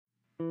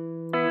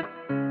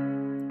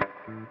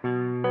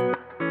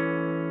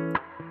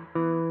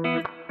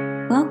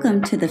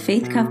Welcome to the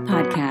Faith Cuff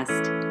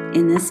Podcast.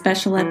 In this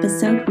special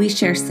episode, we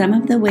share some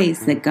of the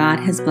ways that God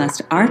has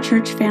blessed our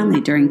church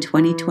family during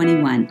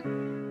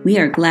 2021. We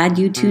are glad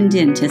you tuned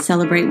in to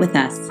celebrate with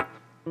us.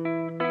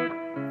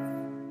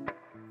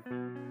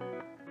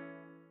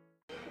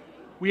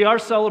 We are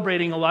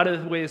celebrating a lot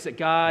of the ways that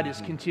God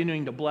is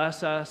continuing to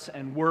bless us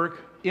and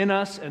work in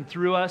us and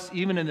through us,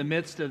 even in the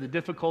midst of the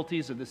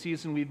difficulties of the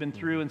season we've been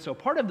through. And so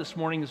part of this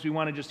morning is we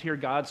want to just hear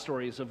God's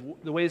stories of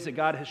the ways that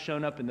God has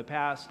shown up in the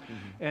past.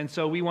 And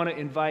so we want to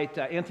invite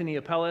Anthony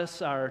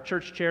Apellis, our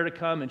church chair, to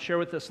come and share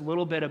with us a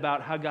little bit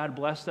about how God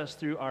blessed us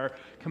through our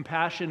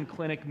Compassion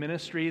Clinic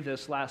ministry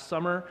this last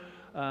summer.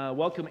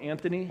 Welcome,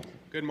 Anthony.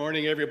 Good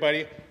morning,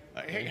 everybody.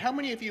 Hey, how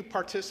many of you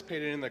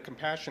participated in the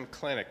Compassion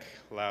Clinic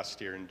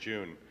last year in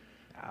June?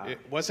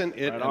 Wasn't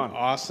it an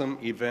awesome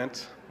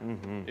event?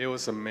 It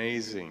was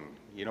amazing,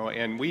 you know,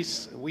 and we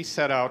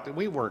set out,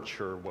 we weren't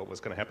sure what was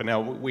going to happen.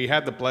 Now, we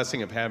had the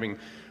blessing of having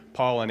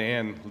Paul and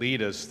Ann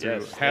lead us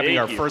through having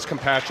our first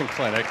Compassion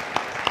Clinic.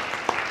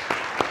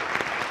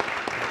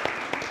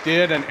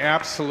 Did an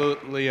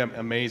absolutely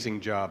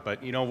amazing job,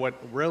 but you know what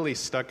really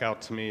stuck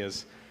out to me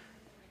is,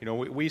 you know,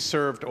 we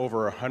served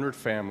over 100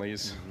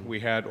 families.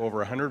 We had over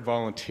 100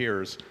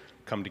 volunteers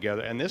come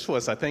together, and this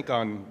was, I think,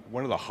 on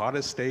one of the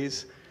hottest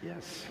days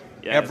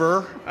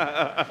ever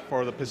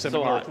for the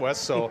Pacific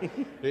Northwest. So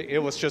it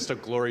was just a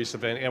glorious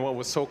event. And what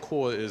was so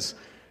cool is,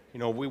 you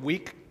know,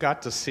 we got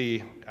to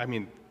see, I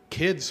mean,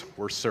 kids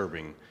were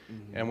serving,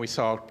 and we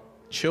saw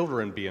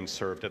children being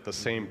served at the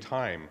same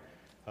time.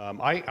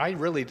 I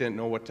really didn't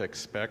know what to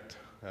expect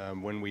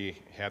when we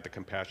had the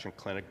Compassion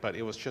Clinic, but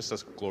it was just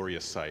a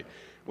glorious sight.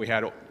 We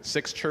had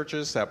 6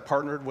 churches that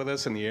partnered with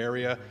us in the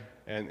area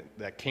and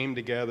that came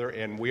together,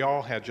 and we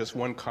all had just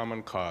one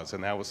common cause,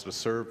 and that was to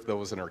serve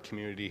those in our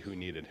community who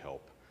needed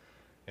help.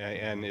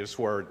 And it was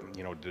where,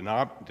 you know,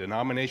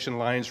 denomination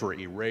lines were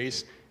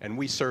erased, and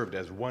we served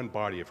as one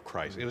body of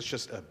Christ. It was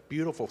just a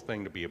beautiful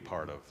thing to be a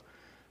part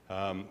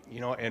of. You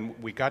know,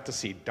 and we got to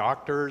see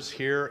doctors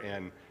here,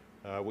 and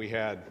we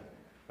had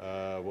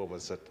what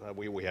was it?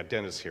 We had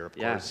dentists here, of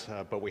course,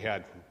 but we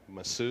had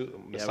massages,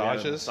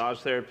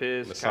 massage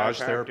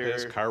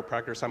therapists,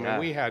 chiropractors. I mean,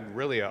 we had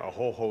really a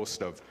whole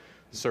host of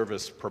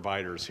service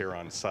providers here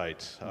on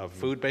site.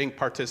 Food bank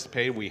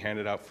participated. We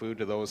handed out food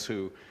to those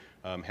who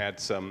had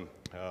some,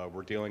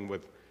 were dealing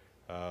with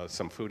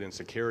some food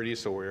insecurity,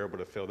 so we were able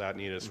to fill that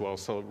need as well.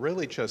 So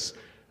really just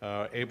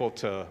able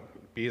to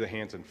be the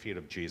hands and feet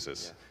of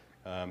Jesus.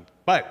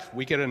 But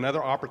we get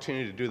another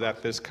opportunity to do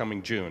that this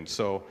coming June.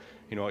 So,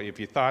 you know, if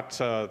you thought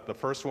the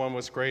first one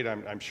was great,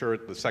 I'm sure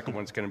the second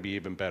one's going to be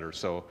even better.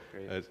 So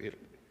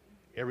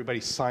everybody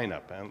sign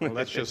up, and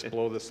let's just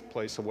blow this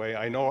place away.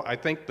 I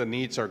think the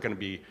needs are going to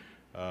be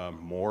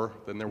more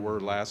than there were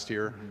last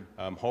year.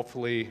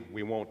 Hopefully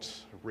we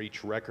won't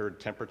reach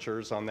record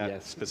temperatures on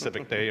that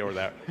specific day or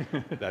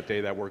that day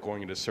that we're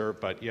going to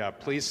serve. But yeah,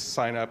 please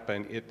sign up,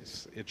 and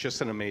it's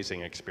just an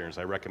amazing experience.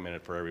 I recommend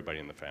it for everybody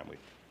in the family.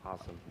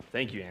 Awesome.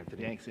 Thank you,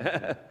 Anthony. Thanks,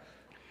 Anthony.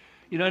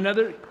 You know,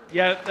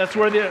 that's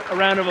worthy of a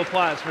round of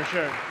applause for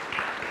sure.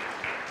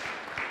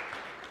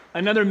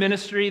 Another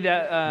ministry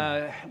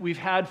that we've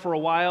had for a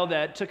while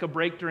that took a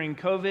break during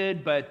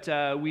COVID, but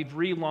we've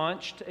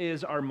relaunched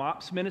is our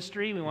MOPS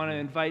ministry. We want to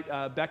invite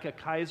Becca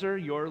Kaiser,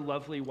 your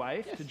lovely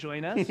wife, to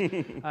join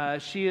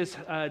us. She has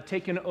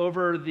taken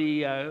over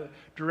the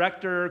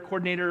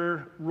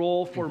coordinator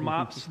role for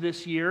MOPS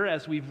this year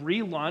as we've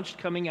relaunched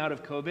coming out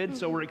of COVID.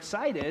 So we're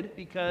excited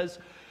because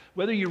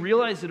whether you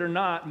realize it or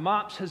not,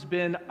 MOPS has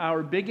been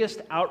our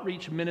biggest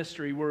outreach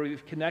ministry where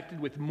we've connected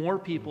with more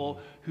people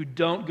who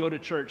don't go to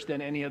church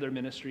than any other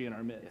ministry in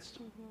our midst.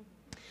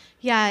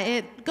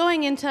 Yeah,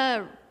 going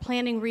into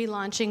planning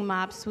relaunching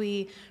MOPS,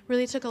 we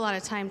really took a lot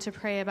of time to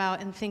pray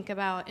about and think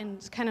about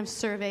and kind of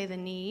survey the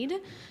need.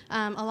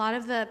 A lot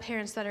of the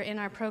parents that are in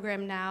our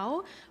program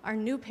now are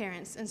new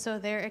parents, and so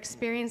their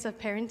experience of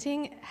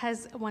parenting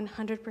has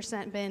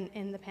 100% been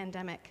in the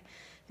pandemic.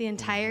 The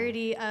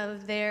entirety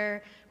of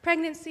their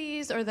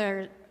pregnancies or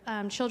their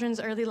children's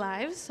early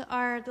lives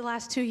are the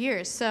last 2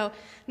 years. So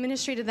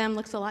ministry to them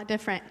looks a lot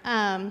different.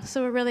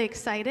 So we're really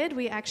excited.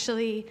 We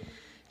actually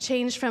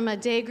changed from a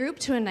day group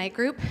to a night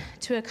group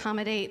to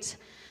accommodate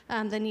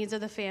the needs of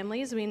the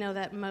families. We know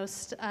that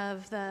most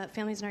of the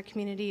families in our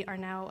community are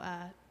now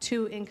a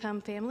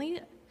 2-income family.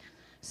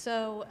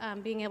 So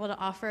being able to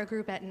offer a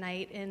group at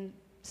night in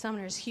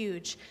Sumner is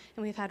huge.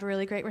 And we've had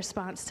really great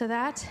response to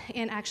that.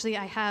 And actually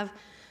I have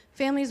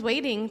families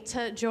waiting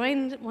to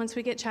join once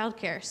we get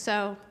childcare.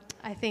 So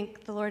I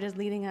think the Lord is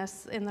leading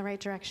us in the right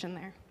direction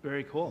there.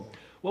 Very cool.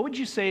 What would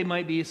you say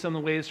might be some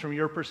of the ways from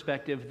your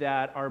perspective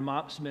that our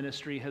MOPS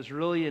ministry has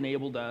really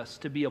enabled us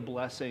to be a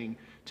blessing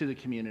to the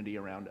community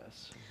around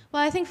us?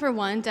 Well, I think for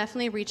one,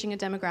 definitely reaching a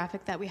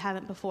demographic that we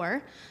haven't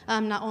before.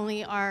 Not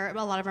only are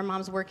a lot of our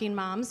moms working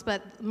moms,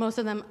 but most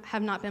of them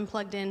have not been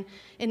plugged in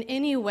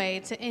any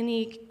way to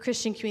any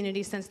Christian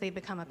community since they've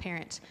become a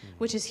parent,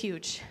 which is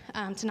huge.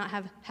 To not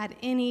have had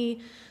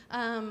any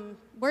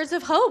words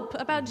of hope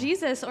about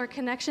Jesus or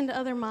connection to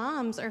other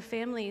moms or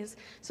families.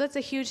 So it's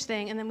a huge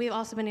thing. And then we've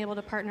also been able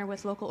to partner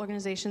with local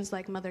organizations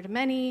like Mother to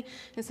Many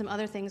and some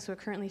other things who are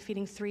currently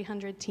feeding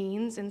 300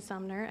 teens in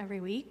Sumner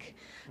every week.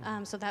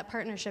 So that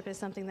partnership is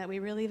something that we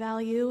really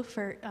value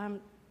for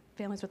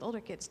families with older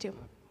kids too.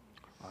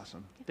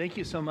 Awesome. Thank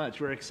you so much.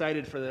 We're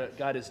excited for what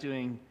God is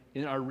doing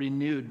in our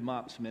renewed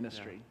MOPS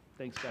ministry. Yeah.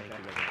 Thanks, Becca.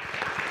 Thank you,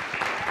 Becca.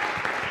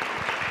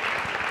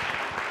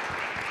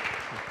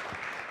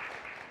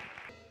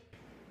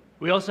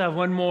 We also have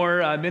one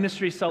more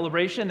ministry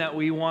celebration that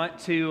we want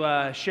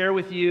to share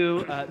with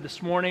you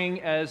this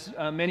morning. As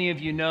many of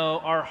you know,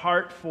 our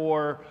heart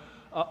for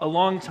a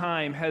long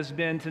time has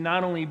been to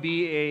not only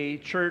be a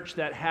church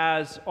that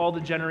has all the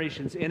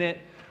generations in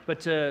it, but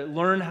to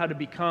learn how to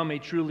become a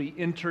truly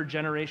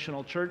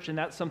intergenerational church, and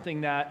that's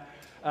something that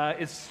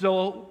is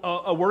still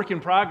a work in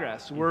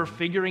progress. We're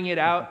figuring it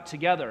out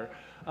together.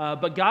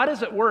 But God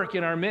is at work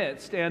in our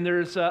midst, and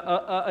there's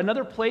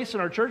another place in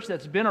our church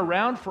that's been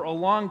around for a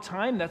long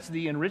time. That's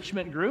the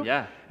enrichment group.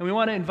 Yeah. And we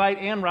want to invite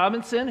Ann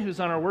Robinson, who's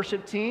on our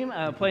worship team,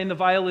 playing the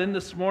violin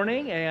this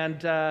morning,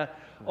 and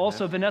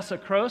also Vanessa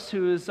Kroos,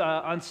 who is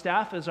on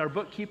staff as our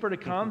bookkeeper, to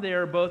come. They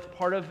are both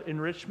part of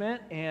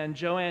enrichment, and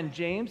Joanne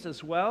James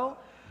as well.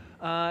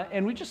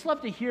 And we'd just love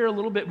to hear a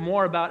little bit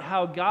more about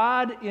how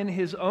God, in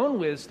his own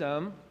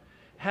wisdom,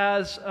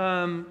 has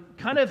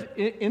kind of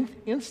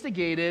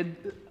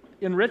instigated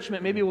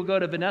enrichment. Maybe we'll go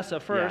to Vanessa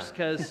first,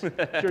 because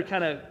you're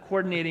kind of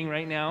coordinating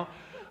right now.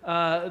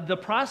 The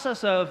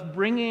process of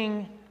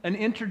bringing an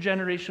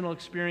intergenerational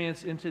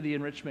experience into the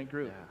enrichment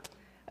group.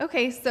 Yeah.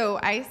 Okay, so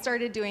I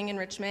started doing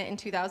enrichment in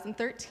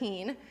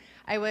 2013.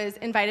 I was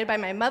invited by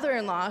my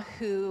mother-in-law,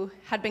 who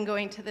had been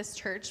going to this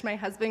church. My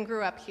husband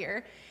grew up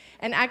here.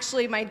 And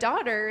actually, my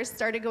daughter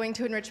started going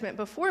to enrichment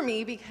before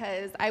me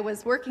because I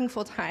was working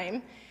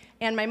full-time.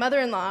 And my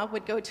mother-in-law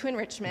would go to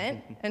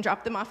enrichment and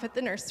drop them off at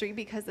the nursery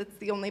because it's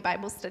the only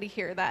Bible study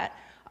here that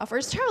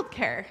offers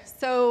childcare.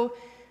 So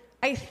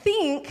I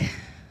think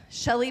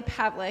Shelley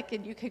Pavlik,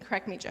 and you can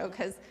correct me, Joe,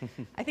 because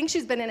I think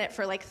she's been in it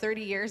for like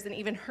 30 years, and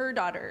even her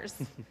daughters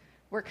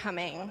were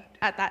coming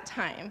at that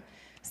time.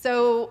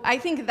 So I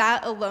think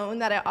that alone,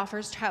 that it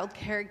offers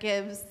childcare,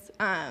 gives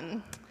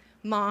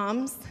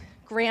moms,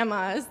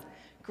 grandmas,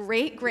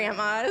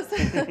 great-grandmas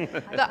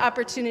the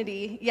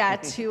opportunity,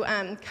 to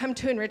come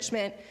to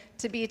enrichment,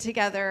 to be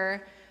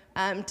together,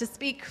 to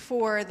speak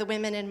for the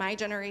women in my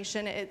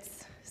generation.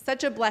 It's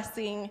such a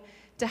blessing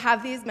to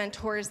have these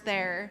mentors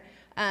there.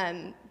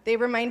 They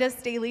remind us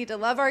daily to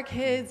love our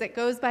kids. It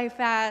goes by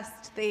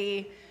fast.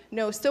 They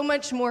know so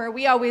much more.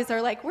 We always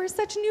are like, we're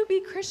such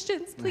newbie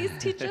Christians. Please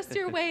teach us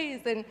your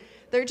ways. And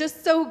they're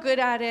just so good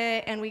at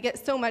it, and we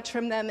get so much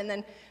from them. And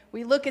then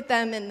we look at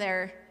them in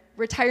their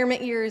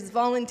retirement years,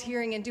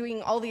 volunteering and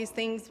doing all these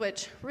things,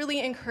 which really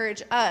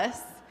encourage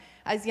us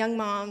as young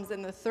moms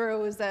in the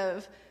throes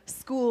of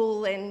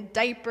school and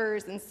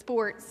diapers and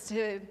sports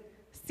to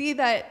see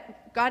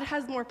that God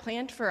has more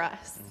planned for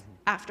us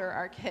after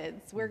our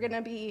kids. We're going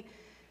to be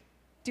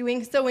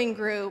doing sewing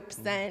groups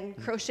and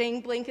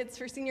crocheting blankets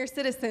for senior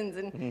citizens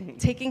and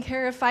taking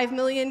care of 5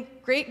 million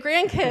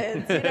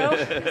great-grandkids, you know?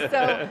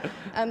 So,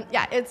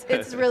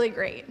 it's really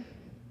great.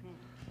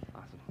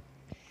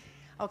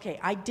 Okay,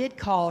 I did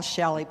call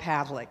Shelley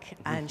Pavlik,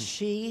 and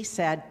she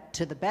said,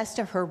 to the best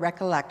of her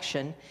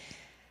recollection,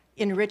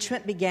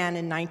 enrichment began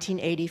in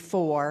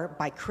 1984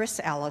 by Chris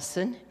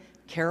Ellison,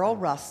 Carol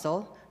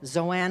Russell,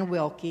 Zoanne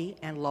Wilkie,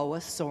 and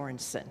Lois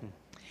Sorensen.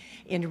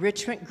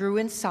 Enrichment grew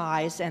in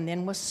size and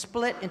then was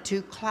split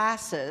into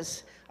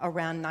classes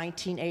around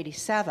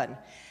 1987.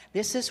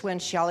 This is when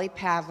Shelley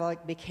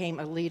Pavlik became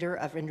a leader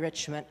of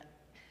enrichment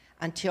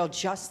until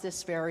just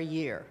this very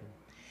year.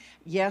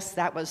 Yes,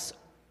 that was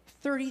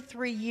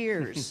 33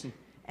 years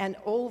and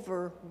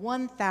over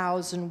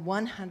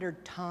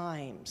 1,100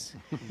 times.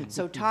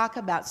 So talk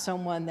about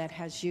someone that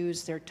has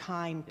used their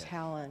time,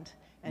 talent,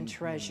 and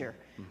treasure.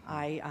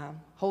 I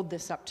hold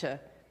this up to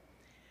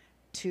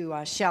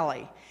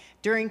Shelley.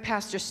 During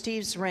Pastor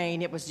Steve's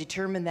reign, it was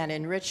determined that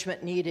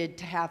enrichment needed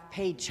to have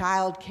paid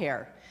child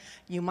care.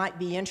 You might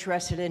be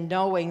interested in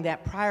knowing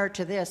that prior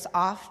to this,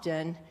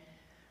 often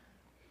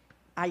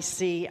I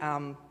see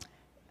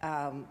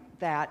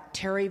that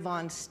Terry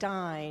Von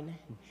Stein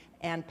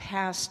and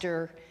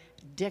Pastor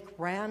Dick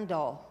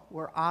Randall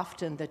were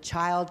often the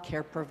child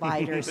care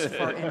providers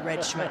for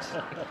enrichment.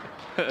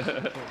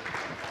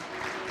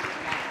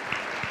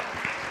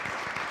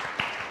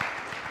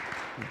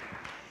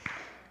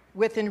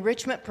 With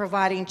enrichment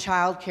providing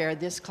child care,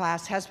 this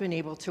class has been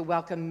able to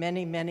welcome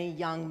many, many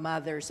young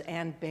mothers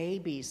and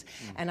babies.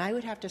 And I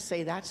would have to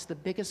say that's the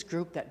biggest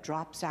group that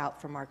drops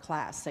out from our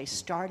class. They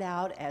start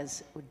out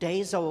as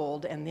days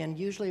old, and then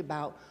usually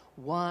about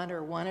 1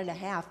 or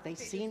 1.5, they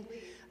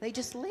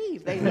just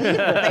leave. They leave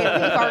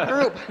our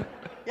group.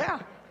 Yeah.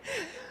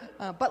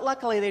 But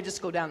luckily, they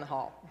just go down the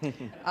hall.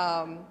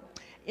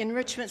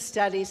 Enrichment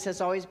Studies has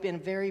always been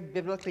very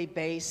biblically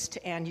based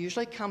and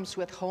usually comes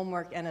with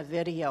homework and a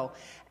video.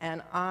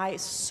 And I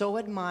so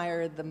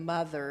admire the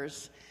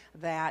mothers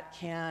that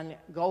can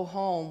go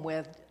home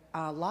with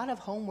a lot of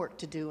homework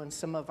to do in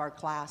some of our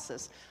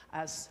classes.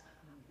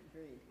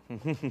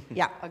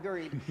 Yeah,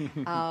 agreed.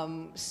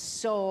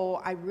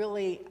 So I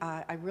really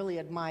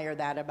admire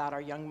that about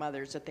our young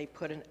mothers, that they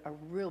put a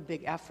real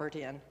big effort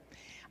in.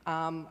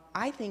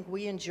 I think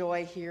we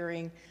enjoy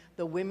hearing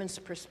the women's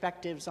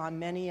perspectives on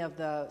many of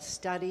the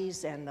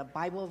studies and the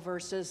Bible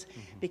verses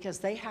because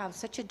they have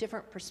such a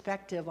different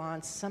perspective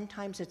on,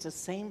 sometimes it's the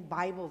same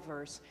Bible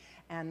verse,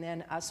 and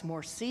then us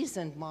more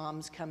seasoned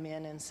moms come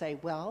in and say,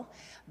 well,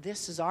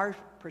 this is our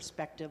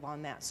perspective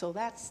on that. So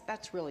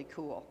that's really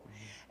cool.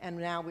 And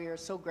now we are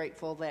so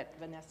grateful that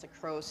Vanessa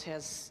Kroos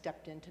has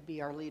stepped in to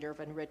be our leader of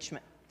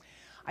enrichment.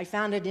 I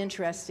found it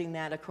interesting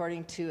that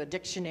according to a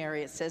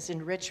dictionary, it says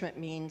enrichment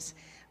means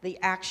the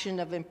action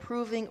of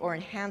improving or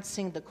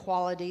enhancing the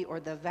quality or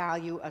the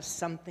value of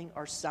something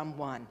or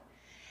someone.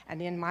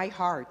 And in my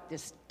heart,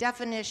 this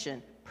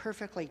definition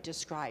perfectly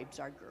describes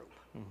our group.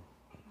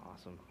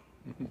 Awesome.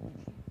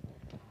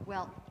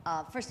 Well,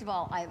 first of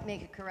all, I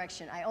make a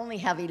correction. I only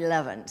have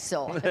 11,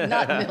 so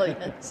not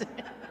millions.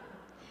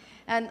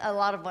 And a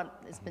lot of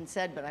what has been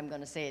said, but I'm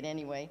going to say it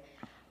anyway.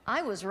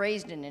 I was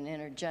raised in an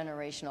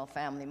intergenerational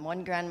family.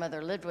 One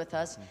grandmother lived with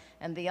us,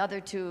 and the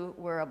other two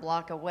were a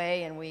block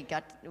away, and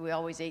we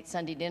always ate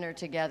Sunday dinner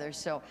together.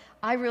 So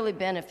I really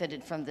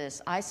benefited from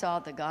this. I saw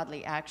the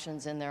godly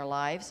actions in their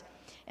lives,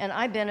 and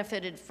I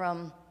benefited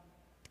from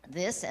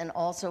this and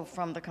also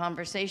from the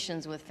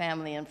conversations with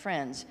family and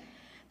friends.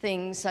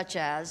 Things such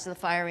as the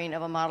firing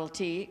of a Model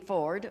T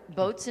Ford,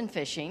 boats and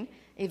fishing,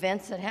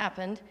 events that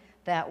happened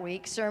that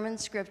week, sermon,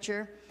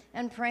 scripture,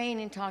 and praying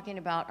and talking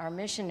about our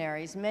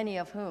missionaries, many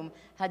of whom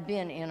had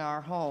been in our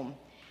home.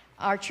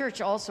 Our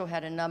church also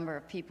had a number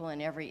of people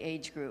in every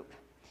age group.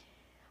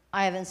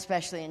 I have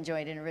especially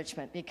enjoyed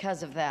enrichment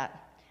because of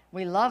that.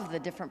 We love the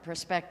different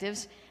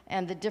perspectives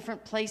and the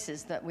different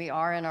places that we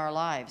are in our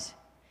lives.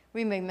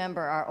 We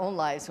remember our own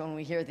lives when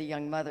we hear the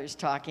young mothers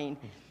talking.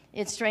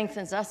 It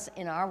strengthens us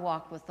in our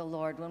walk with the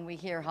Lord when we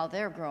hear how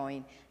they're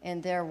growing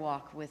in their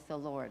walk with the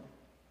Lord.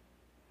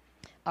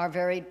 Our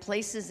varied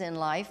places in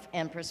life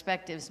and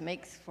perspectives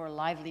make for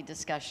lively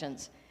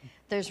discussions.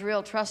 There's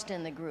real trust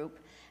in the group,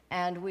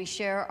 and we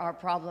share our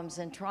problems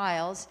and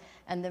trials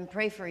and then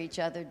pray for each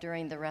other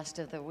during the rest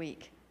of the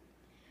week.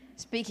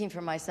 Speaking for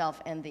myself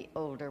and the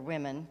older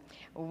women,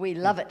 we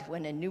love it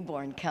when a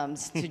newborn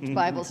comes to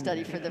Bible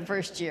study for the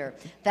first year.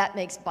 That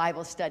makes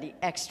Bible study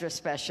extra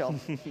special.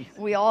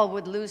 We all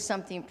would lose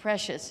something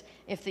precious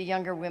if the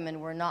younger women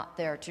were not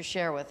there to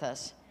share with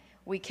us.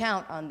 We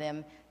count on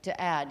them to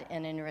add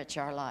and enrich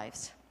our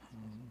lives.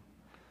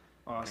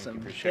 Awesome.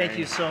 Thank you for sharing. Thank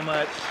you so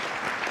much.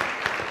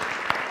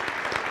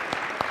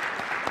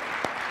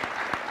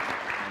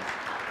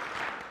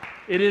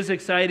 It is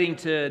exciting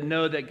to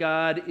know that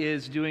God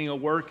is doing a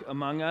work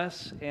among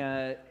us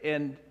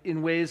and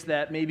in ways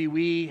that maybe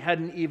we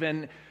hadn't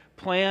even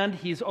planned.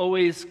 He's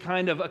always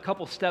kind of a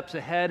couple steps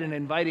ahead and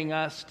inviting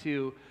us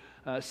to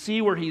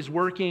see where he's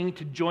working,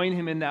 to join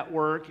him in that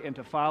work, and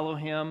to follow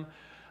him.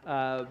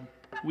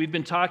 We've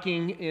been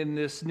talking in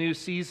this new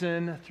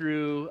season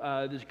through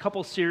the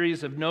couple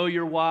series of Know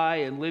Your Why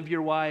and Live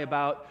Your Why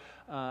about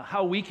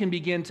how we can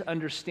begin to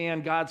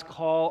understand God's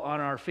call on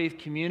our faith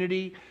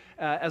community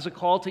as a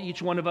call to each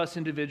one of us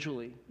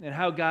individually, and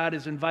how God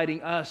is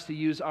inviting us to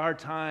use our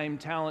time,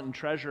 talent, and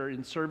treasure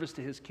in service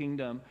to his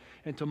kingdom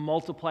and to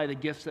multiply the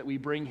gifts that we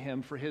bring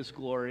him for his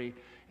glory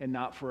and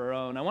not for our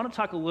own. I want to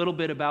talk a little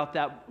bit about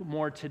that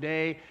more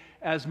today.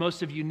 As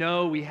most of you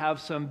know, we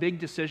have some big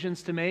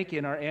decisions to make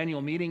in our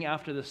annual meeting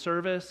after the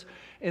service.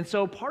 And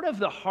so part of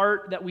the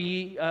heart that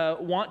we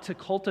want to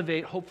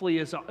cultivate, hopefully,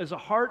 is a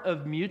heart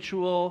of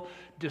mutual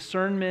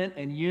discernment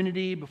and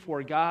unity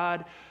before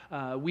God.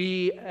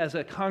 We, as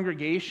a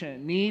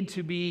congregation, need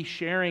to be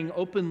sharing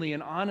openly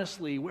and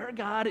honestly where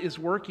God is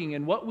working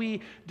and what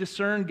we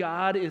discern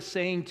God is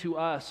saying to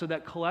us, so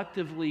that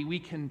collectively we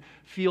can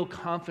feel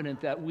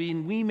confident that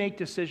when we make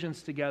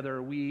decisions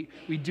together, we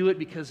do it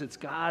because it's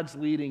God's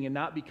leading and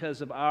not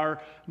because of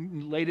our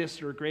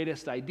latest or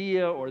greatest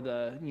idea or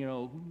the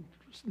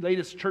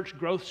latest church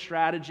growth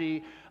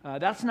strategy.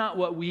 That's not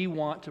what we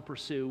want to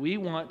pursue. We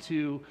want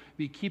to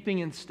be keeping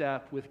in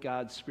step with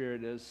God's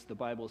Spirit, as the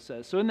Bible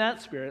says. So in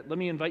that spirit, let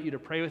me invite you to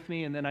pray with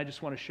me, and then I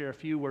just want to share a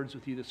few words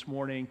with you this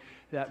morning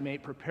that may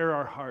prepare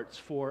our hearts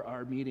for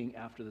our meeting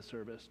after the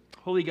service.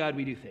 Holy God,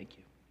 we do thank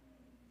you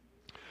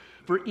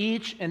for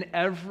each and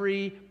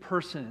every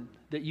person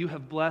that you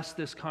have blessed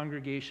this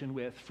congregation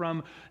with,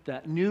 from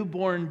that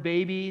newborn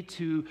baby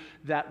to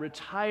that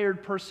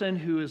retired person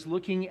who is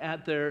looking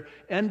at their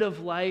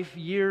end-of-life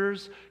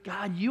years.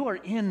 God, you are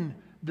in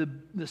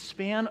the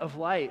span of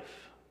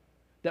life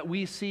that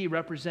we see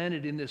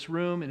represented in this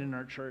room and in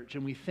our church,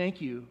 and we thank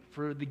you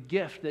for the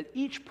gift that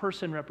each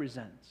person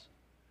represents.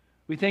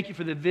 We thank you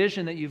for the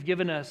vision that you've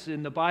given us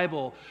in the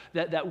Bible,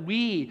 that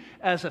we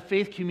as a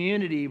faith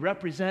community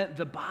represent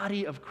the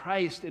body of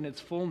Christ in its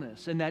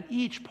fullness, and that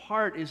each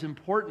part is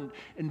important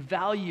and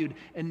valued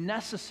and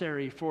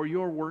necessary for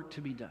your work to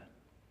be done.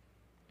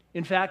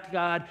 In fact,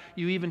 God,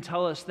 you even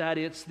tell us that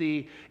it's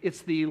the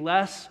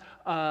less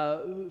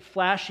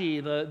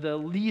flashy, the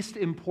least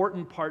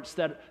important parts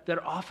that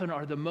often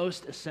are the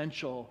most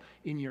essential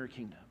in your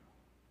kingdom.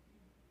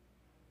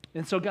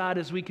 And so, God,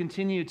 as we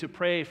continue to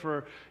pray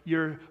for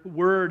your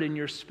word and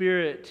your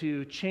spirit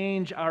to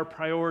change our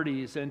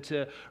priorities and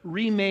to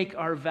remake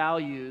our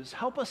values,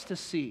 help us to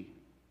see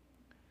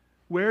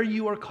where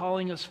you are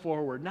calling us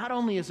forward, not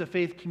only as a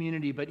faith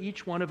community, but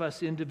each one of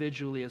us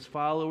individually as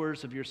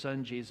followers of your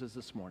Son, Jesus,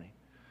 this morning,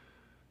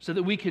 so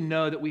that we can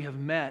know that we have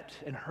met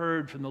and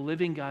heard from the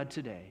living God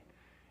today.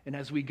 And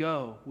as we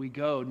go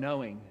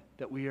knowing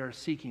that we are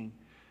seeking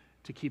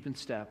to keep in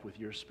step with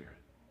your Spirit.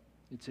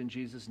 It's in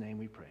Jesus' name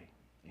we pray.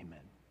 Amen.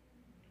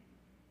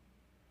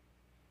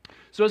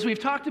 So as we've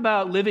talked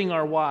about living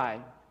our why,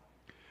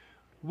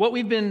 what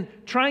we've been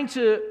trying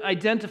to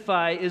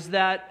identify is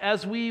that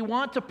as we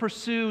want to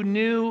pursue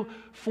new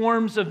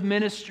forms of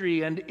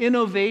ministry and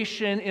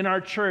innovation in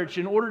our church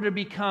in order to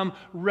become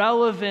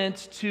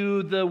relevant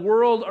to the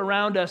world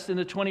around us in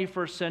the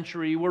 21st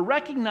century, we're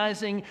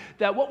recognizing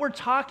that what we're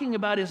talking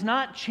about is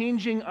not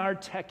changing our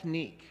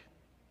technique.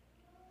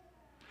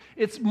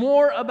 It's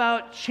more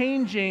about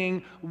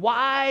changing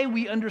why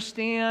we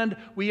understand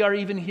we are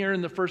even here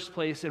in the first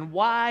place and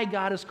why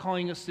God is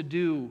calling us to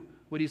do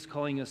what he's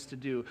calling us to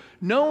do.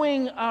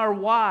 Knowing our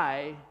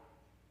why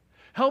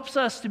helps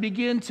us to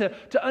begin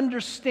to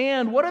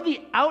understand what are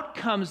the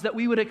outcomes that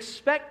we would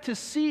expect to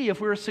see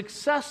if we're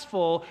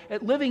successful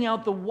at living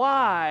out the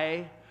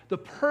why, the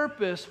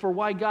purpose for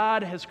why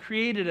God has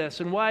created us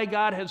and why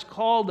God has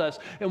called us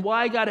and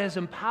why God has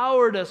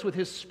empowered us with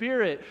his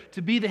Spirit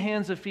to be the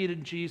hands and feet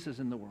of Jesus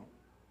in the world.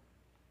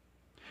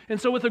 And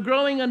so with a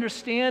growing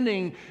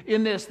understanding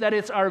in this, that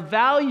it's our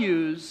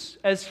values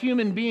as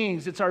human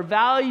beings, it's our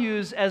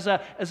values as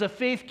a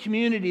faith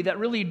community that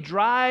really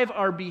drive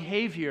our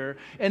behavior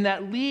and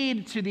that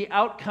lead to the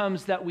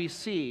outcomes that we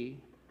see,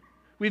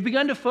 we've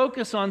begun to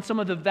focus on some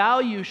of the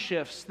value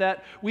shifts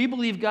that we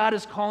believe God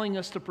is calling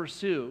us to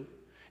pursue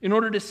in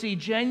order to see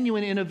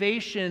genuine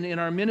innovation in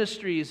our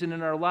ministries and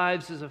in our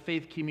lives as a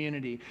faith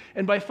community.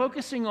 And by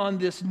focusing on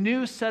this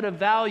new set of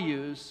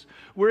values,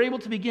 we're able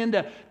to begin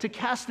to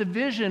cast a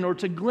vision or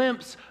to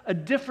glimpse a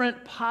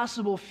different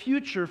possible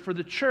future for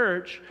the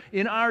church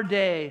in our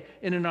day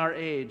and in our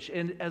age.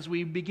 And as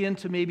we begin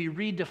to maybe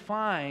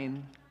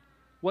redefine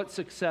what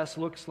success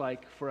looks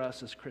like for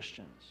us as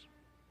Christians.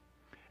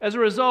 As a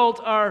result,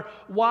 our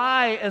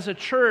why as a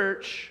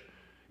church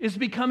is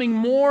becoming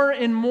more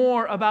and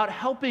more about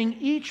helping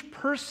each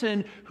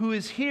person who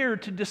is here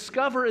to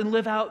discover and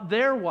live out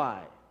their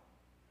why,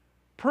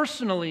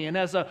 personally and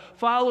as a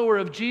follower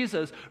of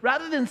Jesus,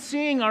 rather than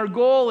seeing our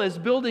goal as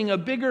building a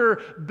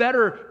bigger,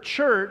 better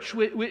church,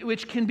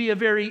 which can be a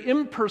very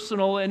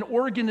impersonal and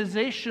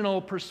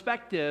organizational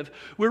perspective.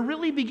 We're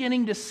really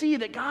beginning to see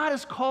that God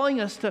is calling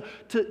us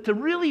to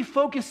really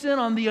focus in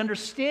on the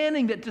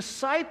understanding that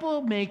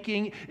disciple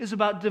making is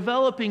about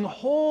developing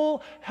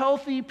whole,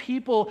 healthy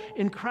people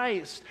in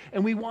Christ.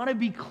 And we want to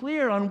be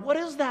clear on what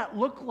does that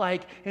look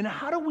like and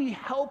how do we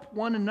help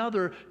one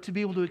another to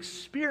be able to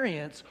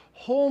experience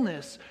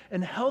wholeness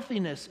and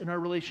healthiness in our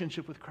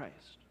relationship with Christ.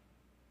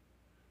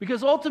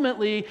 Because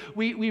ultimately,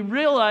 we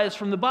realize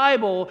from the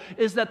Bible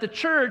is that the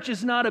church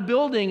is not a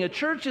building, a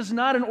church is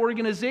not an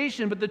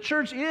organization, but the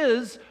church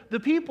is the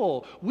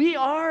people. We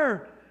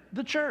are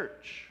the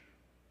church.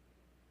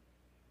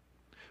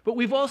 But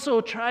we've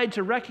also tried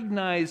to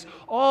recognize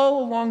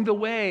all along the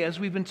way, as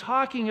we've been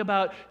talking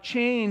about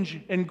change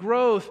and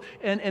growth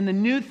and the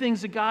new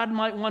things that God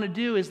might want to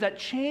do, is that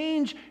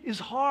change is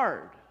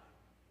hard.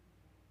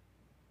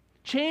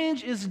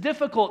 Change is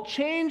difficult.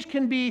 Change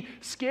can be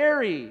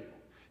scary.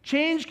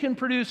 Change can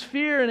produce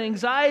fear and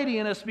anxiety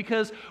in us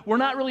because we're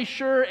not really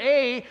sure,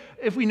 A,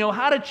 if we know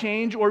how to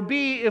change, or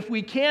B, if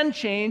we can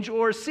change,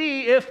 or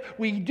C, if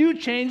we do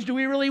change, do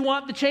we really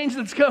want the change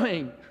that's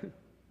coming?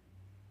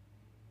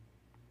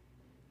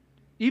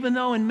 Even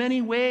though in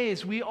many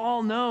ways we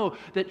all know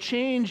that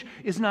change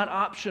is not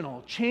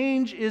optional,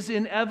 change is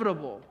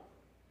inevitable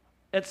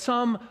at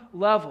some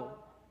level,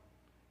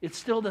 it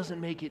still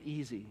doesn't make it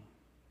easy.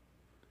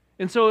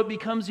 And so it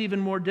becomes even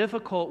more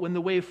difficult when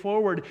the way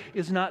forward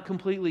is not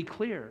completely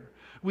clear.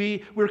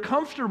 We're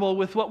comfortable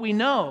with what we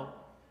know.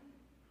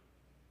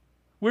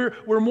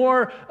 We're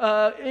more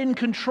in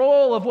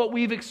control of what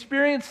we've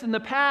experienced in the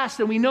past,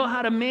 and we know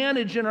how to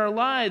manage in our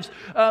lives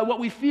what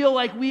we feel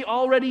like we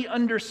already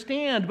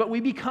understand, but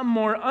we become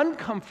more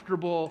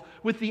uncomfortable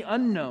with the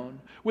unknown,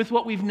 with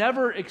what we've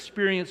never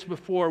experienced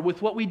before,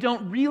 with what we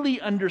don't really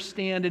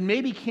understand and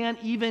maybe can't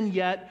even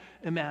yet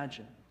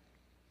imagine.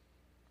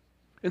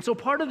 And so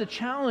part of the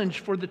challenge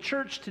for the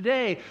church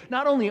today,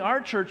 not only our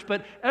church,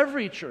 but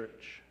every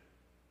church,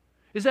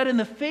 is that in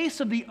the face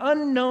of the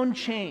unknown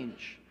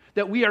change,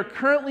 that we are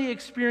currently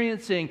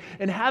experiencing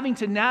and having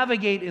to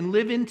navigate and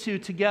live into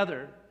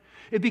together,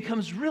 it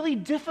becomes really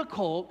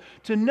difficult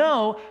to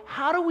know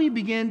how do we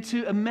begin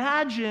to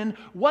imagine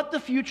what the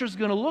future is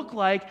going to look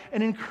like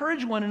and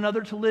encourage one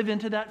another to live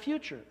into that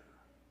future.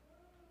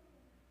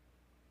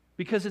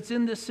 Because it's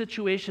in this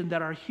situation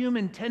that our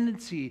human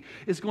tendency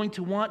is going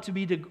to want to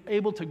be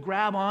able to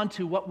grab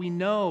onto what we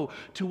know,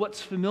 to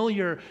what's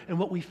familiar, and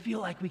what we feel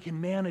like we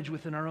can manage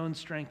within our own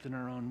strength and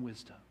our own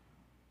wisdom.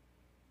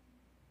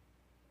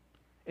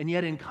 And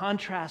yet, in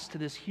contrast to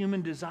this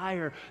human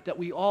desire that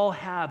we all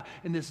have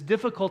and this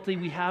difficulty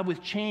we have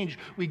with change,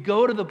 we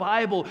go to the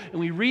Bible and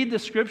we read the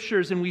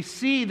Scriptures and we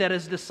see that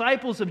as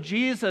disciples of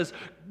Jesus,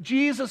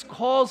 Jesus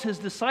calls his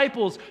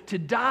disciples to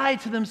die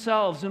to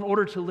themselves in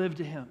order to live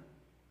to him.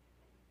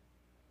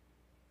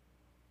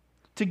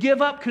 To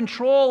give up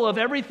control of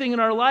everything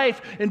in our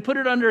life and put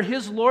it under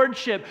his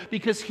lordship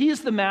because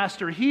he's the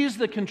master, he's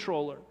the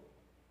controller.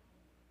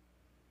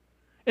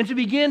 And to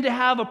begin to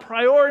have a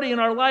priority in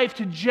our life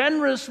to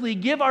generously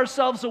give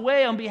ourselves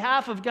away on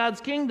behalf of God's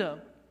kingdom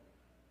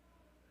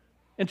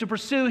and to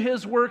pursue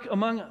his work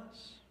among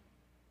us.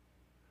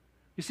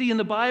 You see, in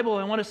the Bible,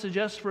 I want to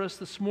suggest for us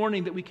this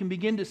morning that we can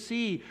begin to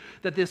see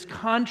that this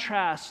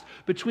contrast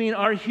between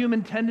our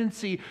human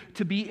tendency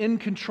to be in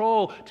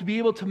control, to be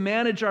able to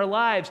manage our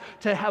lives,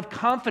 to have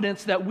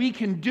confidence that we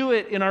can do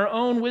it in our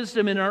own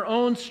wisdom, in our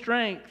own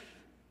strength,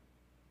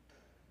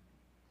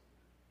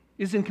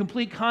 is in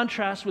complete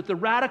contrast with the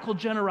radical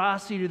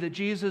generosity that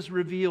Jesus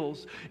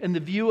reveals and the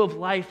view of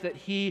life that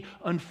he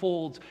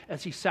unfolds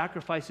as he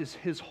sacrifices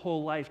his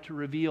whole life to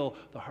reveal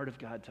the heart of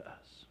God to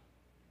us.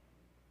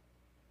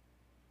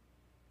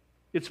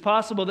 It's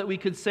possible that we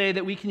could say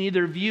that we can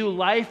either view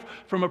life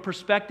from a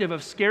perspective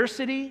of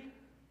scarcity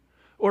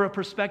or a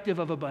perspective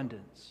of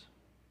abundance.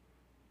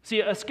 See,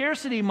 a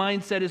scarcity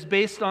mindset is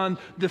based on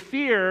the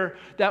fear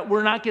that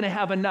we're not going to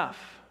have enough.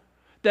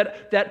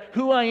 That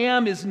who I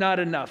am is not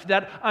enough,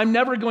 that I'm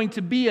never going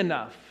to be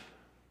enough.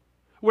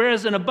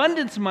 Whereas an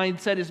abundance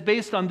mindset is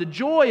based on the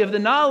joy of the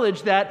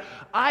knowledge that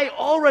I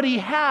already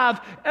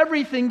have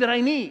everything that I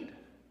need.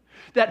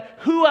 That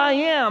who I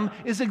am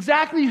is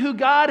exactly who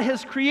God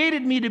has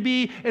created me to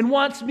be and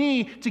wants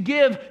me to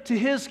give to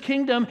his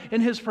kingdom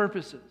and his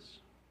purposes.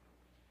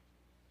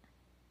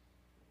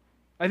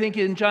 I think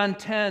in John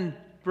 10,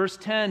 Verse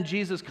 10,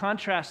 Jesus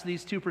contrasts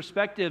these two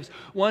perspectives,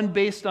 one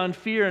based on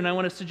fear, and I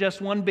want to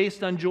suggest one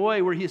based on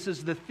joy, where he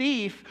says, the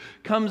thief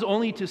comes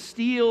only to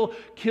steal,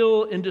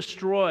 kill, and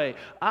destroy.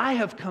 I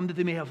have come that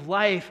they may have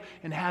life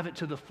and have it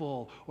to the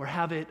full, or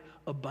have it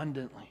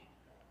abundantly.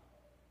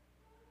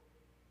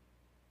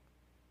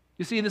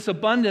 You see, this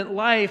abundant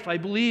life, I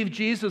believe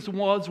Jesus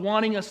was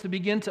wanting us to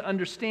begin to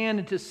understand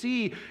and to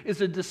see,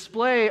 is a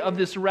display of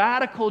this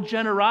radical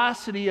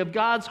generosity of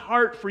God's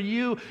heart for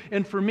you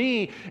and for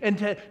me, and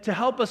to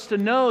help us to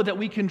know that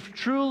we can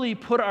truly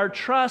put our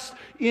trust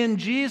in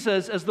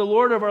Jesus as the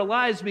Lord of our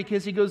lives,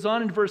 because he goes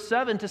on in verse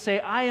 7 to say,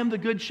 I am the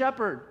good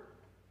shepherd.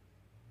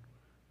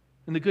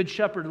 And the good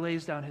shepherd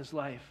lays down his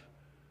life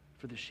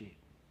for the sheep.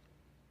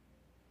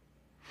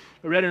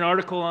 I read an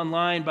article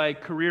online by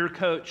career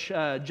coach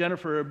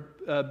Jennifer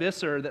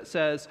Bisser that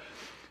says,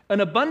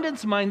 an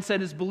abundance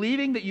mindset is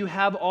believing that you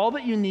have all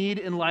that you need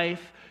in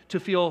life to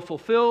feel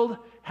fulfilled,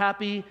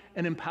 happy,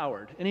 and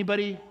empowered.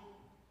 Anybody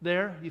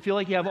there? You feel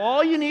like you have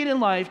all you need in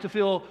life to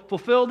feel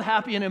fulfilled,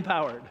 happy, and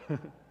empowered.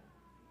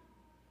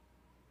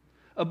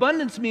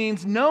 Abundance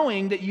means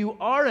knowing that you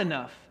are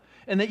enough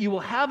and that you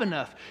will have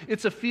enough.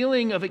 It's a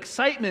feeling of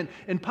excitement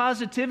and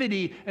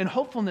positivity and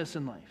hopefulness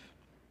in life.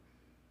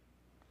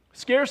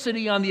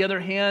 Scarcity, on the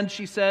other hand,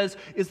 she says,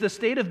 is the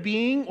state of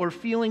being or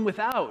feeling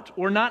without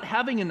or not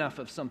having enough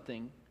of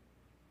something.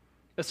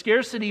 A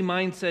scarcity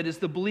mindset is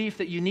the belief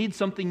that you need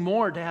something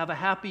more to have a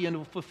happy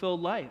and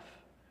fulfilled life.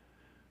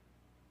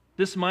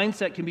 This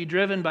mindset can be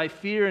driven by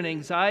fear and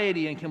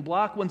anxiety and can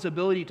block one's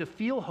ability to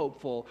feel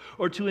hopeful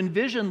or to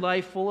envision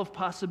life full of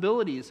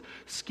possibilities.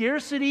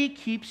 Scarcity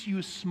keeps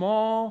you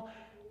small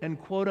and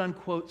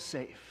quote-unquote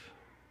safe.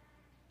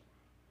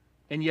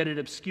 And yet it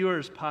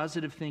obscures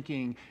positive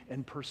thinking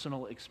and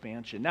personal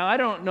expansion. Now, I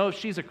don't know if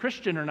she's a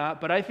Christian or not,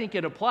 but I think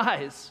it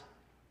applies.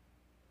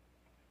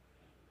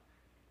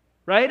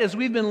 Right? As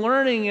we've been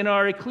learning in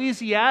our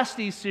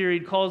Ecclesiastes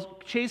series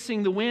called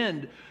Chasing the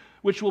Wind,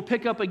 which we'll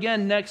pick up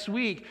again next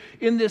week,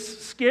 in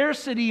this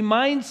scarcity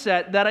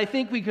mindset that I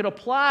think we could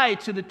apply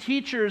to the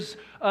teacher's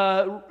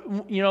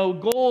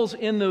goals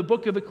in the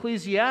book of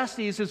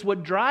Ecclesiastes, is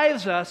what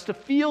drives us to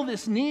feel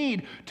this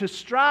need to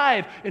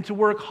strive and to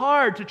work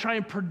hard to try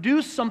and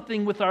produce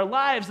something with our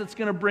lives that's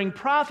going to bring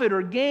profit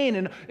or gain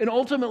and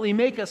ultimately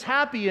make us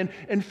happy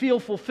and feel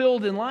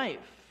fulfilled in life.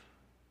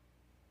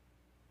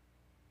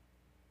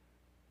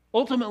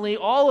 Ultimately,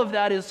 all of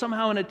that is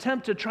somehow an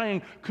attempt to try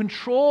and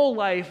control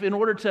life in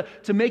order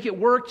to make it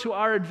work to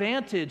our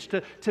advantage,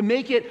 to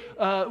make it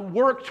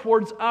work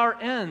towards our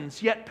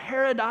ends. Yet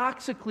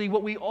paradoxically,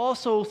 what we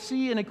also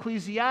see in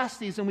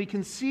Ecclesiastes, and we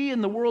can see in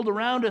the world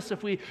around us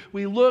if we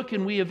look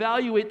and we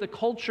evaluate the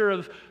culture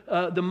of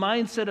the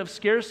mindset of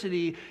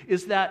scarcity,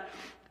 is that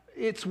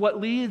it's what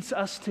leads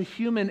us to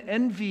human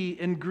envy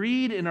and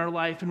greed in our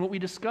life. And what we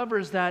discover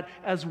is that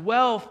as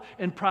wealth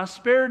and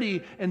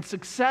prosperity and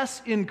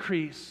success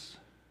increase,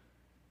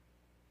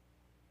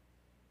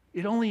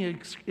 it only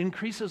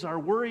increases our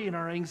worry and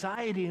our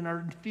anxiety and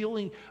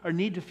our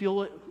need to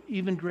feel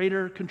even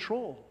greater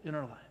control in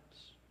our lives.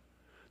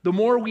 The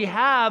more we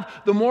have,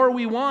 the more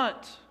we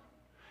want.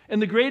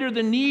 And the greater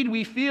the need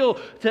we feel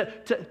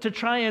to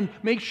try and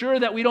make sure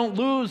that we don't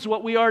lose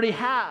what we already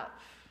have.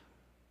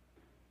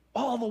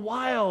 All the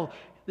while,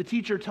 the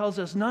teacher tells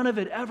us none of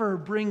it ever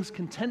brings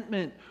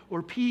contentment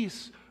or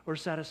peace or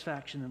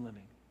satisfaction in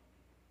living.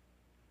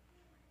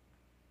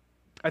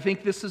 I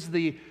think this is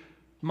the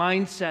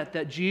mindset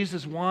that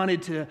Jesus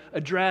wanted to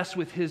address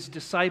with his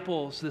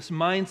disciples, this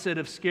mindset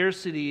of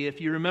scarcity. If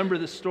you remember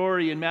the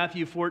story in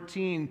Matthew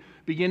 14,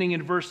 beginning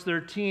in verse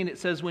 13, it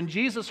says, "When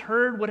Jesus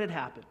heard what had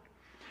happened,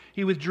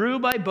 he withdrew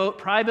by boat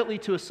privately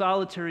to a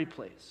solitary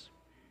place.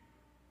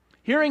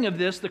 Hearing of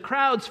this, the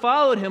crowds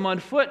followed him on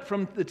foot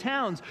from the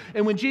towns.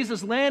 And when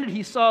Jesus landed,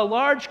 he saw a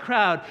large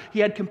crowd. He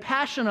had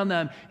compassion on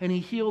them, and he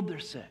healed their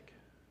sick.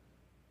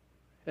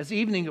 As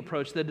evening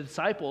approached, the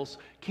disciples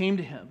came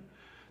to him.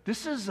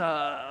 'This is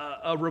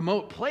a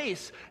remote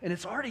place, and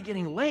it's already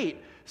getting late.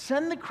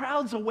 Send the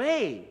crowds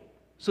away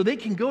so they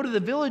can go to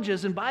the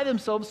villages and buy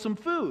themselves some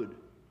food.'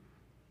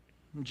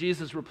 And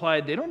Jesus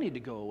replied, 'They don't need to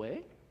go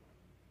away.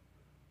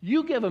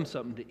 You give them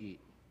something to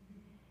eat.'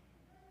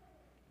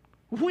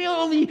 'We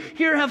only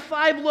here have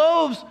 5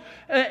 loaves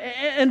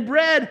and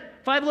bread,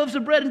 5 loaves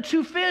of bread and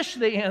 2 fish,'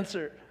 they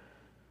answered.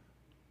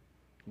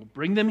 'Well,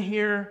 bring them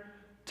here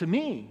to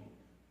me,'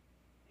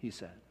 he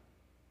said.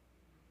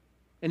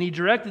 And he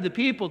directed the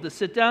people to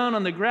sit down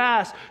on the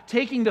grass,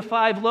 taking the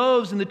 5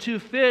 loaves and the 2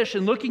 fish,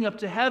 and looking up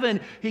to heaven,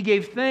 he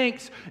gave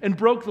thanks and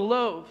broke the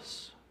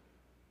loaves.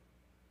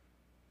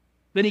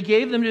 Then he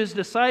gave them to his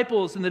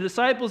disciples, and the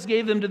disciples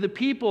gave them to the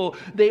people.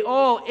 They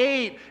all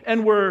ate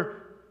and were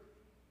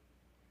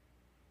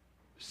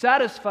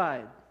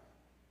satisfied.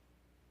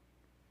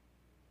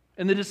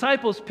 And the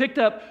disciples picked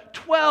up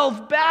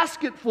 12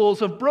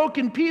 basketfuls of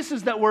broken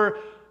pieces that were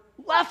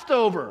left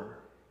over.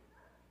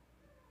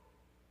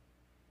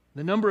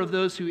 The number of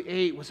those who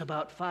ate was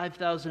about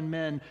 5,000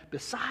 men,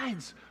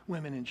 besides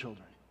women and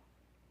children.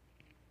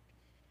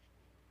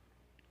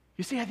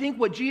 You see, I think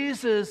what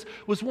Jesus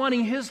was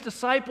wanting his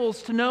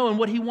disciples to know, and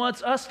what he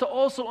wants us to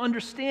also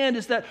understand,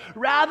 is that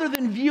rather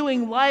than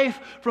viewing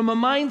life from a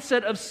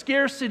mindset of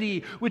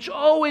scarcity, which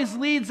always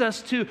leads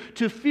us to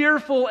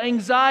fearful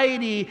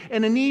anxiety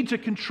and a need to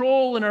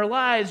control in our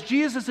lives,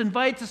 Jesus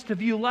invites us to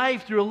view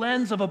life through a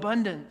lens of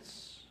abundance,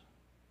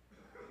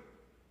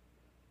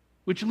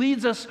 which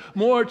leads us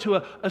more to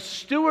a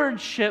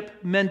stewardship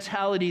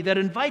mentality that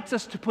invites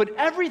us to put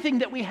everything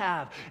that we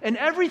have and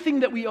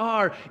everything that we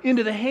are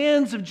into the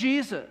hands of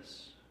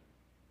Jesus.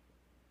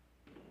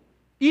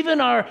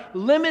 Even our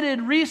limited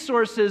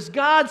resources,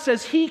 God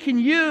says he can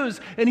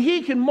use and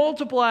he can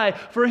multiply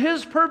for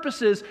his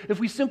purposes if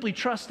we simply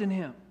trust in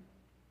him.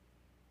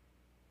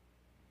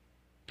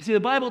 You see, the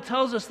Bible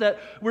tells us that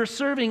we're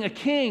serving a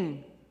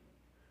king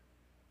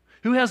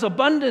who has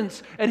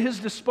abundance at his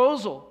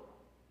disposal.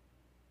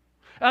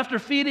 After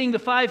feeding the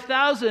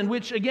 5,000,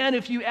 which again,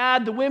 if you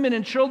add the women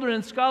and children,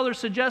 and scholars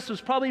suggest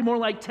was probably more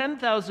like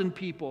 10,000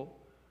 people,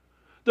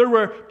 there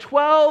were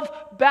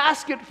 12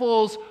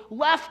 basketfuls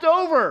left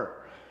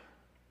over.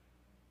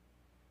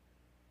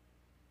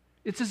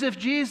 It's as if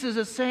Jesus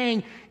is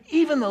saying,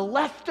 even the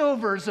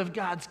leftovers of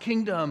God's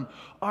kingdom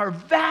are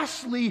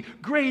vastly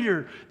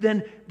greater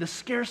than the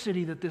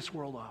scarcity that this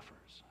world offers.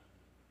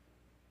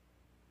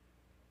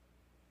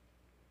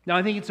 Now,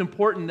 I think it's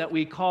important that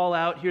we call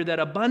out here that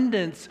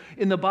abundance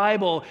in the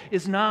Bible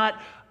is not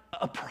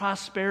a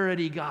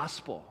prosperity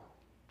gospel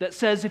that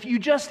says if you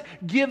just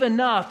give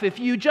enough, if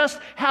you just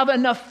have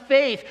enough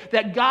faith,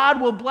 that God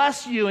will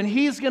bless you and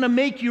he's going to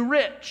make you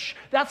rich.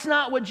 That's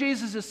not what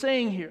Jesus is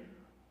saying here.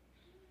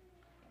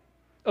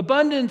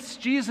 Abundance,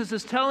 Jesus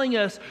is telling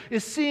us,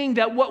 is seeing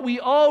that what we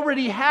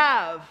already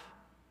have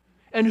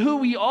and who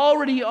we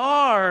already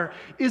are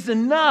is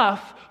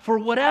enough for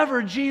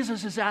whatever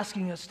Jesus is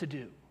asking us to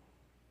do.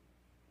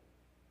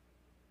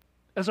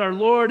 As our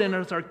Lord and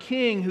as our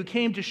King who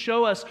came to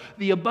show us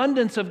the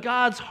abundance of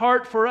God's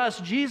heart for us,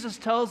 Jesus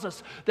tells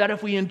us that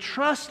if we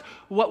entrust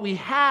what we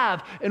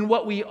have and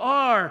what we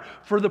are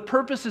for the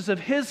purposes of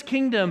his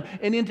kingdom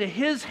and into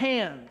his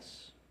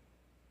hands,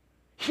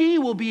 he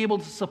will be able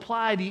to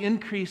supply the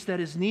increase that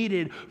is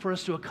needed for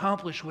us to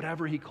accomplish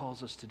whatever he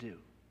calls us to do.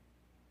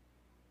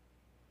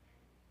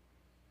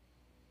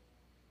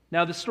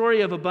 Now, the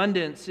story of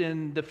abundance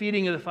in the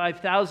feeding of the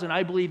 5,000,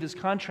 I believe, is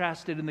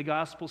contrasted in the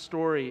gospel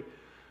story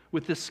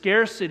with the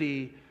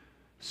scarcity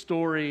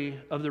story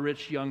of the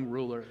rich young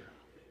ruler.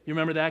 You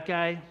remember that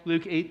guy?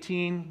 Luke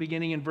 18,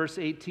 beginning in verse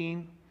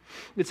 18.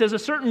 It says, "A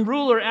certain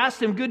ruler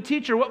asked him, 'Good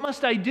teacher, what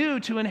must I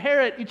do to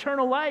inherit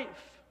eternal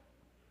life?'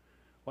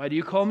 'Why do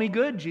you call me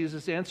good?'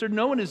 Jesus answered.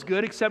 'No one is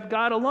good except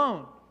God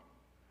alone.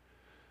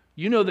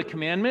 You know the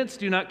commandments: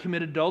 do not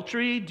commit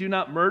adultery, do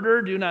not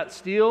murder, do not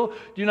steal,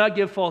 do not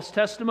give false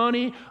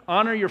testimony,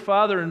 honor your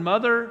father and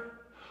mother.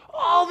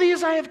 All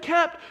these I have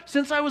kept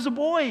since I was a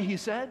boy, he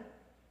said.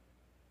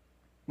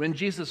 When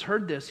Jesus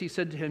heard this, he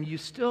said to him, you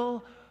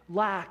still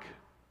lack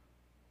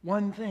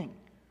one thing.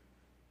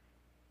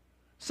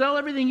 Sell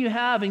everything you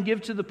have and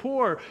give to the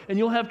poor, and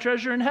you'll have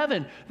treasure in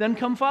heaven. Then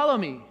come follow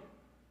me.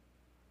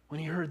 When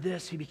he heard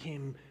this, he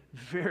became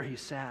very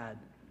sad,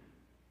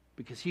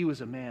 because he was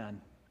a man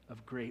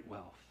of great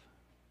wealth.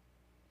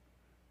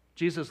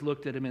 Jesus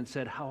looked at him and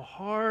said, how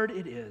hard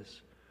it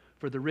is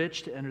for the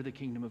rich to enter the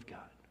kingdom of God.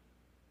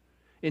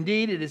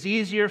 Indeed, it is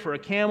easier for a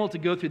camel to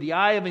go through the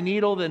eye of a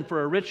needle than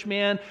for a rich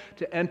man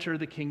to enter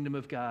the kingdom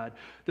of God.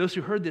 Those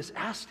who heard this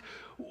asked,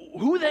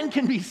 who then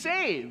can be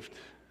saved?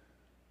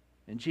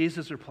 And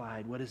Jesus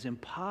replied, what is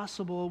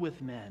impossible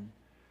with men,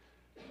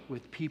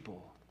 with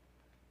people,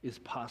 is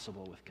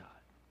possible with God.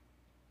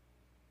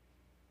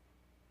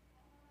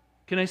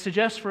 Can I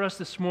suggest for us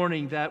this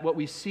morning that what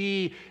we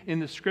see in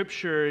the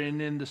scripture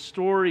and in the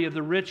story of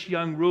the rich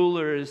young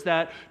ruler is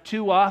that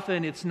too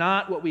often it's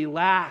not what we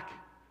lack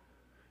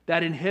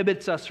that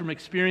inhibits us from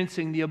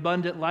experiencing the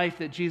abundant life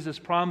that Jesus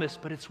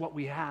promised, but it's what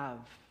we have.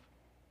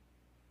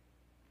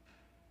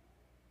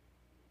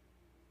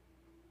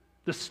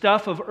 The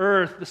stuff of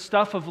earth, the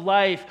stuff of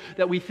life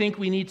that we think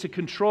we need to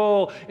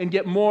control and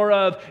get more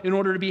of in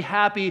order to be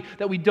happy,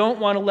 that we don't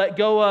want to let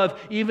go of,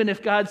 even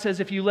if God says,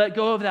 if you let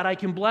go of that, I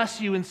can bless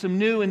you in some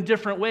new and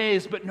different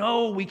ways. But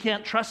no, we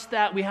can't trust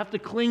that. We have to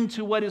cling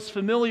to what is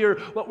familiar,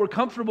 what we're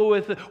comfortable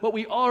with, what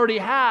we already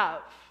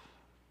have.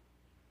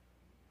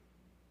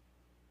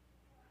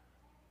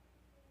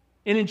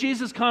 And in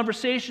Jesus'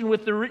 conversation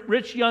with the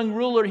rich young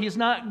ruler, he's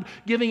not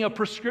giving a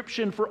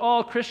prescription for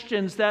all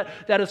Christians that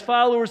as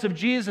followers of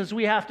Jesus,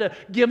 we have to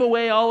give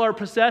away all our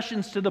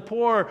possessions to the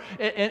poor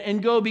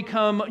and go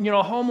become,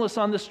 homeless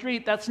on the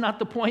street. That's not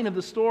the point of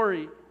the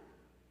story.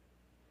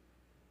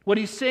 What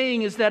he's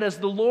saying is that as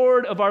the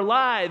Lord of our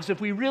lives,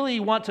 if we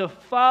really want to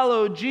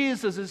follow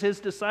Jesus as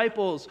his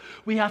disciples,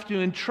 we have to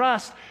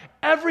entrust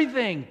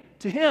everything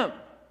to him.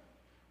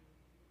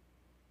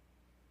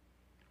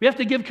 We have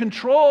to give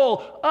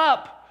control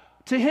up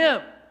to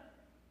him.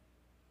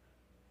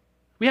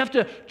 We have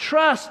to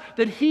trust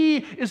that he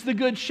is the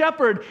good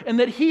shepherd and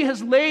that he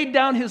has laid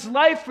down his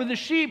life for the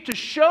sheep to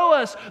show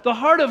us the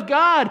heart of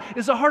God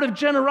is a heart of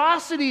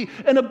generosity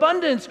and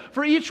abundance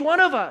for each one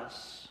of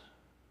us.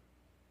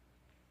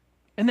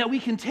 And that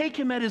we can take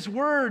him at his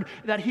word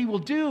that he will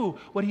do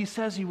what he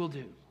says he will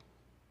do.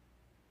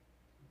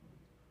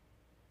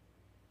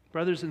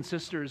 Brothers and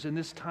sisters, in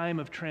this time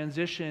of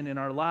transition in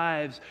our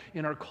lives,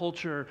 in our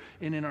culture,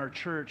 and in our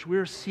church,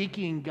 we're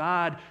seeking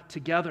God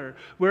together.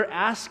 We're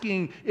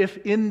asking if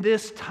in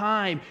this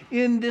time,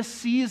 in this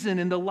season,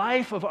 in the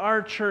life of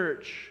our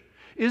church,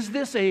 is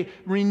this a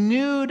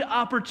renewed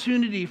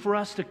opportunity for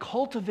us to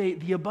cultivate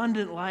the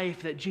abundant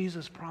life that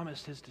Jesus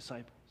promised his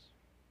disciples?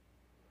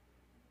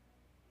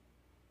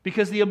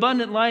 Because the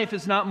abundant life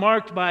is not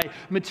marked by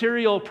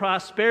material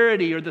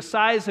prosperity or the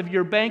size of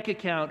your bank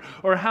account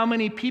or how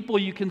many people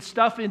you can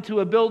stuff into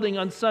a building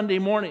on Sunday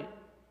morning.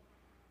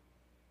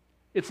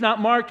 It's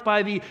not marked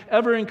by the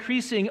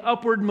ever-increasing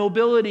upward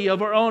mobility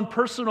of our own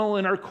personal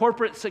and our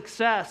corporate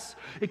success.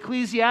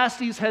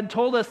 Ecclesiastes had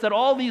told us that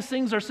all these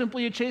things are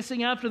simply a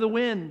chasing after the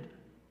wind.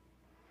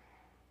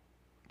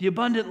 The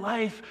abundant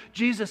life,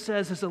 Jesus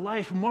says, is a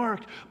life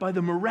marked by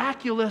the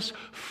miraculous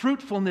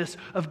fruitfulness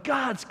of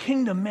God's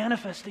kingdom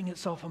manifesting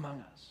itself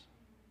among us.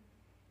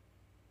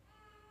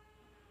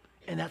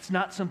 And that's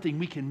not something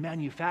we can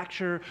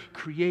manufacture,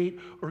 create,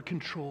 or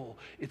control.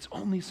 It's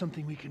only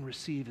something we can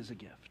receive as a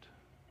gift.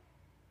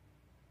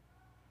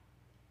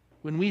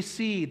 When we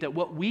see that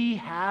what we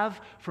have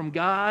from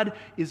God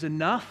is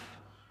enough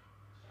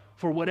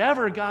for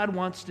whatever God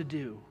wants to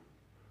do,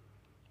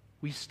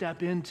 we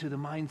step into the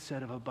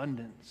mindset of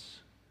abundance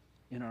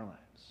in our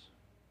lives.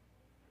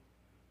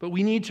 But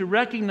we need to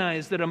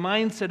recognize that a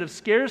mindset of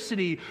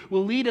scarcity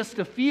will lead us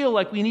to feel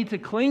like we need to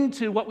cling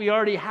to what we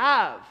already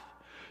have,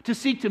 to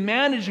seek to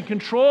manage and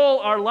control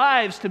our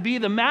lives, to be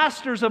the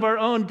masters of our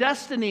own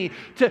destiny,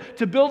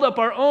 to build up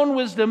our own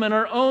wisdom and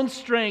our own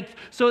strength,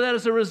 so that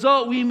as a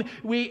result we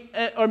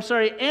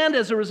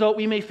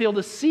may fail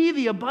to see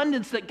the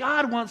abundance that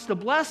God wants to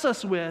bless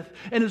us with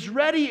and is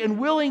ready and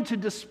willing to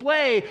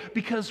display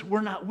because we're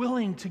not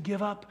willing to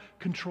give up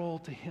control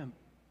to him.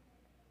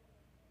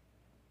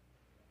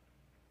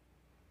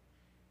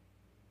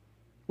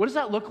 What does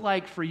that look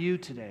like for you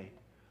today?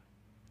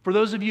 For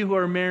those of you who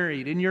are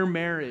married, in your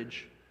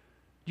marriage,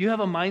 do you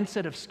have a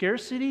mindset of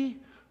scarcity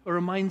or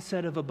a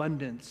mindset of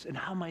abundance? And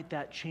how might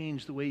that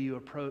change the way you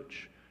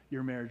approach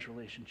your marriage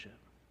relationship?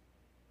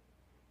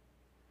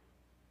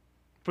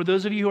 For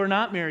those of you who are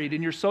not married,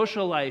 in your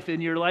social life,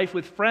 in your life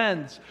with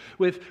friends,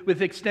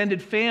 with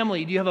extended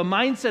family, do you have a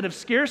mindset of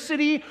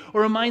scarcity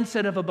or a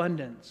mindset of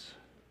abundance?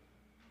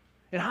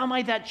 And how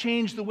might that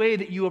change the way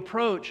that you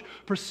approach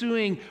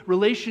pursuing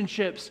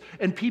relationships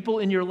and people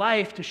in your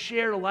life to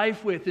share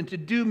life with and to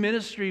do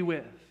ministry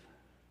with?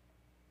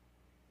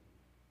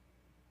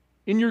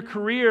 in your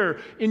career,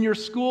 in your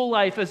school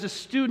life as a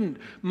student,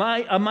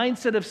 a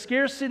mindset of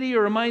scarcity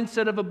or a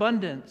mindset of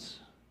abundance?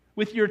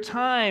 With your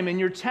time and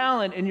your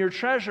talent and your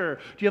treasure,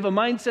 do you have a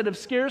mindset of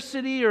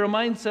scarcity or a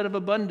mindset of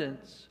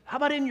abundance? How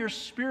about in your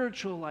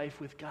spiritual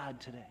life with God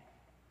today?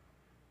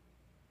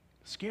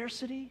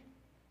 Scarcity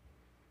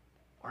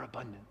or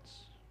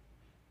abundance?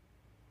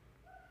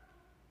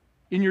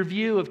 In your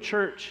view of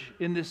church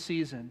in this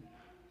season,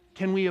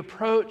 can we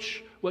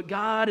approach what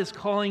God is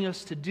calling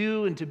us to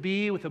do and to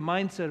be with a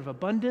mindset of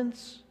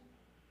abundance?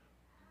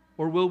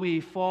 Or will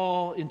we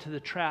fall into the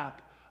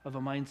trap of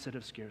a mindset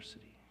of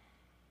scarcity?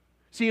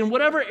 See, in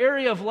whatever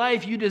area of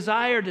life you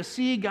desire to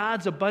see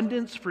God's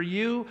abundance for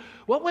you,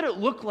 what would it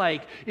look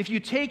like if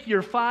you take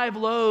your 5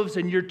 loaves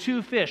and your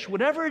 2 fish,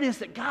 whatever it is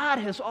that God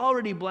has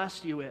already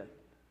blessed you with,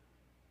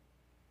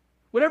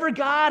 whatever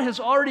God has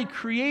already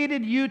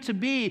created you to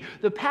be,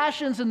 the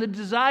passions and the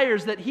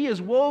desires that He has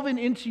woven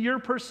into your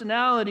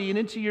personality and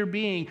into your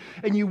being,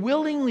 and you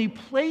willingly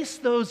place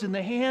those in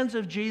the hands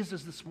of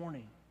Jesus this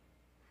morning,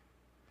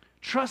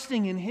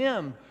 trusting in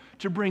Him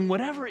to bring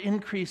whatever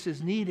increase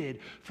is needed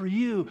for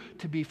you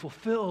to be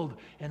fulfilled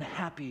and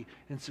happy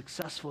and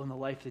successful in the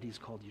life that He's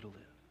called you to live.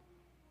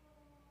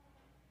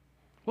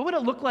 What would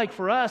it look like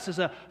for us as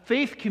a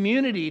faith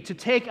community to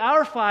take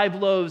our 5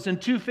 loaves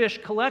and 2 fish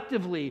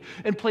collectively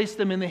and place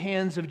them in the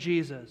hands of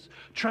Jesus,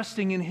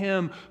 trusting in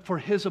Him for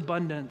His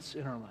abundance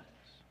in our lives?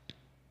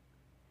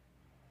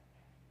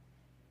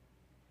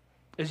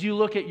 As you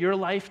look at your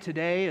life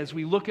today, as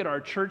we look at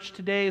our church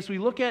today, as we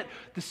look at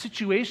the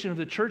situation of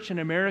the church in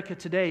America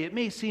today, it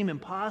may seem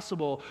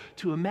impossible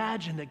to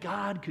imagine that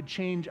God could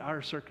change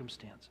our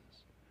circumstances,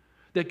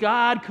 that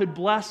God could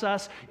bless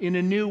us in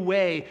a new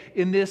way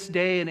in this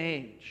day and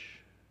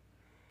age,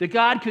 that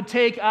God could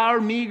take our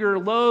meager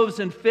loaves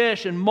and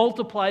fish and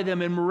multiply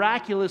them in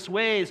miraculous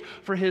ways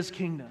for His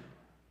kingdom.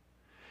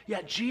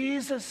 Yet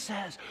Jesus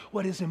says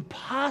what is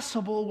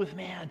impossible with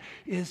man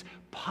is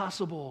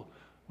possible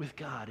with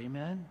God.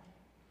 Amen?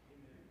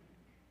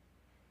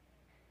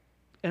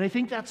 And I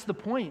think that's the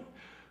point.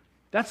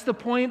 That's the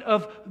point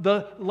of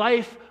the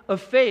life of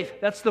faith.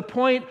 That's the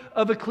point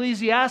of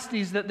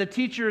Ecclesiastes that the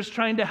teacher is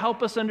trying to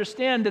help us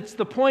understand. It's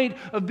the point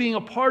of being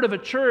a part of a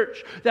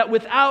church, that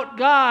without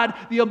God,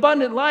 the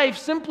abundant life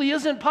simply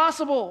isn't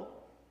possible.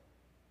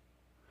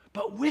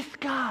 But with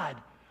God,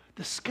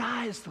 the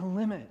sky is the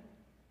limit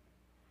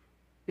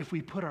if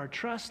we put our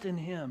trust in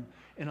Him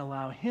and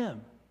allow Him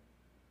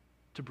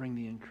to bring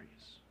the increase.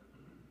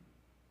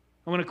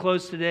 I want to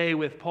close today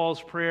with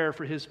Paul's prayer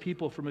for his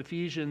people from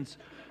Ephesians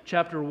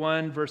chapter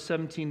 1, verse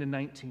 17 to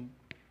 19,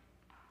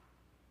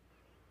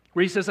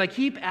 where he says, I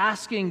keep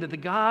asking that the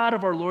God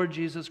of our Lord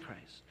Jesus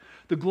Christ,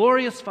 the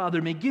glorious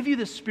Father, may give you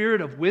the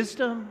spirit of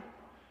wisdom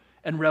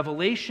and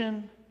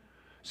revelation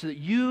so that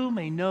you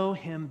may know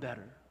Him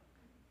better.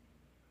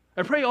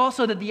 I pray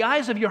also that the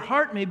eyes of your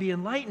heart may be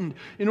enlightened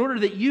in order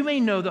that you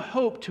may know the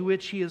hope to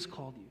which He has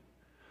called you,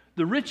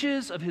 the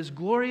riches of His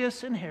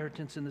glorious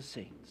inheritance in the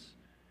saints,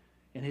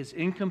 and His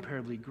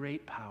incomparably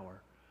great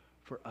power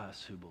for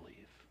us who believe.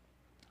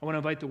 I want to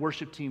invite the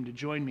worship team to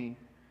join me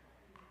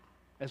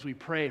as we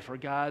pray for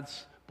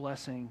God's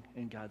blessing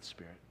and God's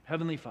Spirit.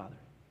 Heavenly Father,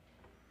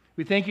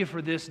 we thank You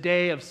for this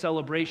day of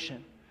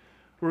celebration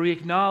where we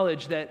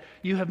acknowledge that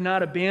You have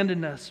not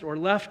abandoned us or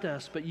left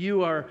us, but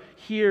You are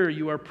here,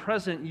 You are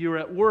present, You are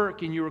at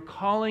work, and You are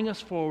calling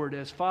us forward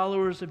as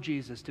followers of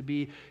Jesus to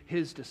be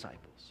His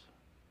disciples.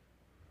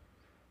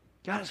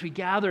 God, as we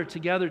gather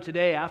together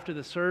today after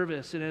the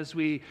service, and as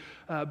we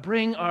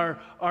bring our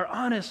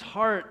honest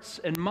hearts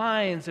and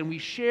minds, and we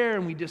share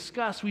and we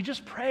discuss, we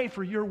just pray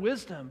for Your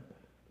wisdom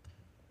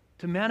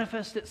to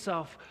manifest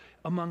itself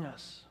among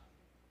us.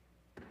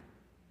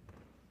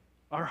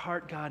 Our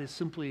heart, God, is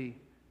simply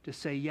to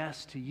say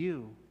yes to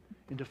You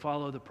and to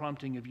follow the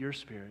prompting of Your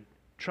Spirit,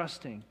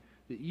 trusting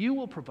that You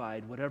will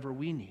provide whatever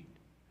we need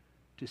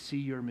to see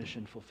Your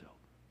mission fulfilled.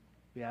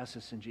 We ask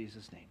this in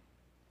Jesus' name.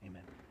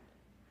 Amen.